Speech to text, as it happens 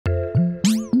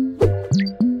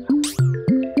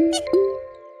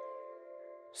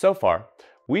So far,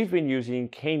 we've been using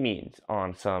k-means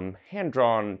on some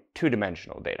hand-drawn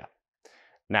two-dimensional data.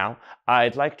 Now,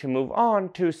 I'd like to move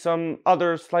on to some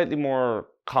other slightly more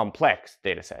complex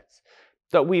datasets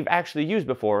that we've actually used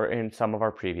before in some of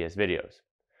our previous videos.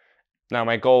 Now,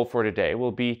 my goal for today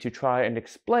will be to try and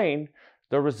explain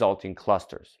the resulting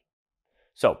clusters.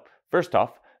 So, first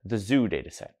off, the zoo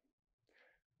dataset.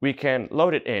 We can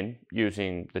load it in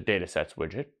using the datasets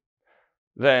widget,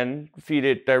 then feed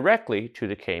it directly to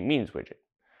the k-means widget.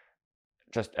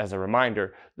 Just as a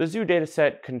reminder, the zoo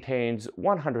dataset contains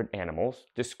 100 animals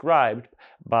described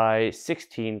by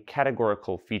 16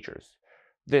 categorical features.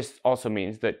 This also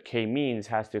means that k-means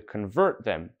has to convert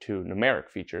them to numeric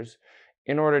features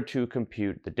in order to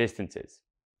compute the distances.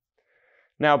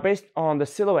 Now, based on the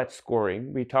silhouette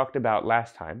scoring we talked about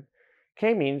last time,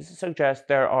 k-means suggests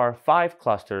there are 5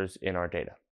 clusters in our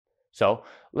data. So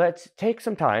let's take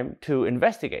some time to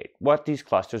investigate what these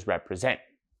clusters represent.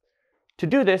 To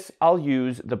do this, I'll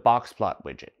use the box plot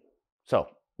widget. So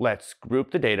let's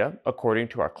group the data according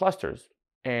to our clusters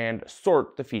and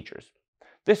sort the features.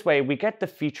 This way, we get the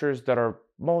features that are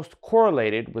most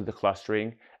correlated with the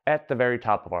clustering at the very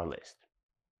top of our list.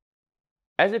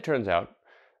 As it turns out,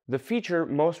 the feature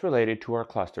most related to our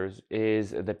clusters is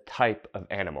the type of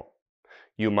animal.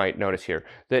 You might notice here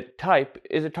that type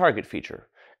is a target feature,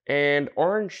 and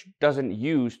orange doesn't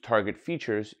use target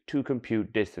features to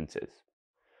compute distances.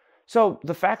 So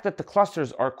the fact that the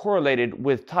clusters are correlated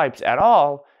with types at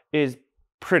all is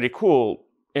pretty cool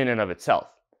in and of itself.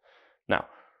 Now,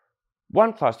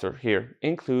 one cluster here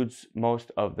includes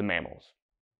most of the mammals.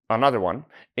 Another one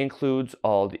includes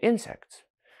all the insects.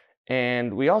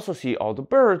 And we also see all the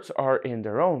birds are in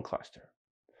their own cluster.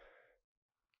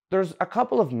 There's a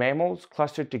couple of mammals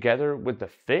clustered together with the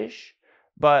fish,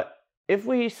 but if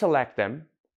we select them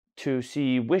to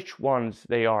see which ones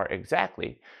they are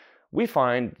exactly, we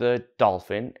find the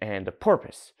dolphin and the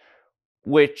porpoise,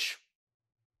 which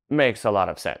makes a lot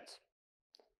of sense.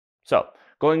 So,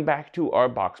 going back to our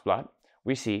box plot,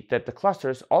 we see that the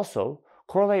clusters also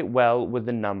correlate well with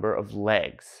the number of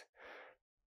legs.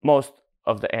 Most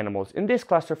of the animals in this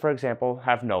cluster, for example,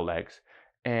 have no legs,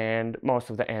 and most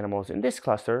of the animals in this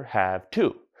cluster have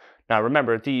 2. Now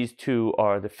remember, these 2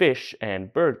 are the fish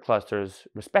and bird clusters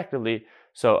respectively,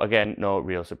 so again, no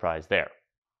real surprise there.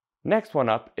 Next one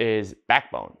up is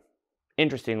backbone.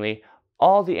 Interestingly,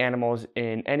 all the animals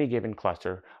in any given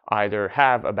cluster either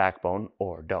have a backbone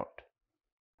or don't.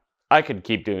 I could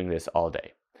keep doing this all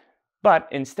day, but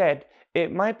instead,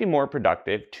 it might be more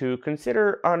productive to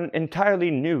consider an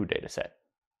entirely new dataset.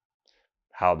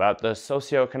 How about the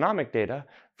socioeconomic data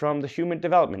from the Human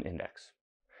Development Index?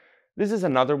 This is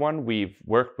another one we've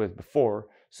worked with before,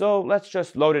 so let's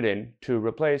just load it in to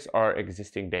replace our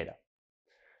existing data.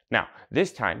 Now,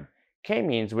 this time,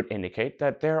 k-means would indicate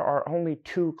that there are only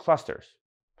 2 clusters.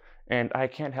 And I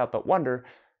can't help but wonder,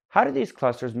 how do these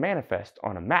clusters manifest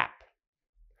on a map?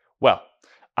 Well,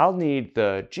 I'll need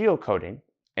the geocoding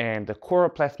and the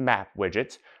choropleth map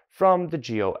widgets from the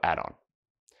Geo add-on.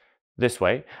 This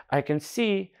way, I can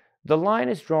see the line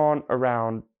is drawn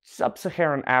around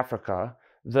sub-Saharan Africa,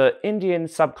 the Indian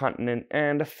subcontinent,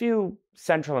 and a few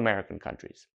Central American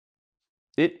countries.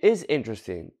 It is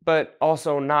interesting, but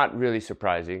also not really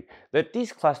surprising, that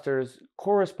these clusters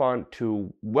correspond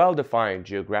to well-defined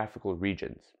geographical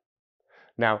regions.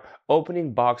 Now,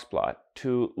 opening Boxplot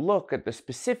to look at the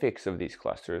specifics of these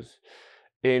clusters,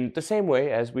 in the same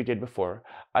way as we did before,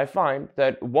 I find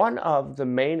that one of the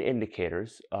main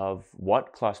indicators of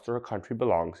what cluster a country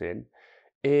belongs in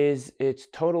is its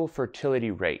total fertility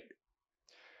rate.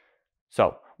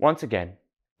 So, once again,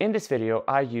 in this video,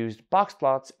 I used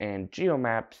boxplots and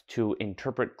geomaps to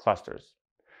interpret clusters.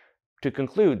 To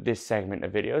conclude this segment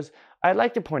of videos, I'd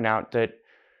like to point out that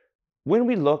when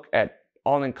we look at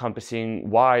all-encompassing,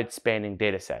 wide-spanning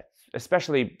datasets,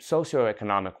 especially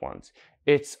socioeconomic ones,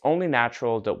 it's only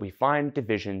natural that we find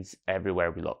divisions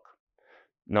everywhere we look.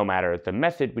 No matter the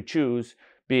method we choose,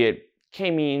 be it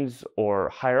k-means or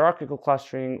hierarchical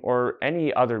clustering or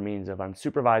any other means of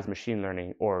unsupervised machine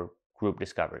learning or group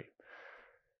discovery.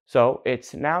 So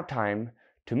it's now time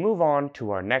to move on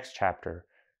to our next chapter,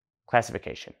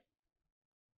 classification.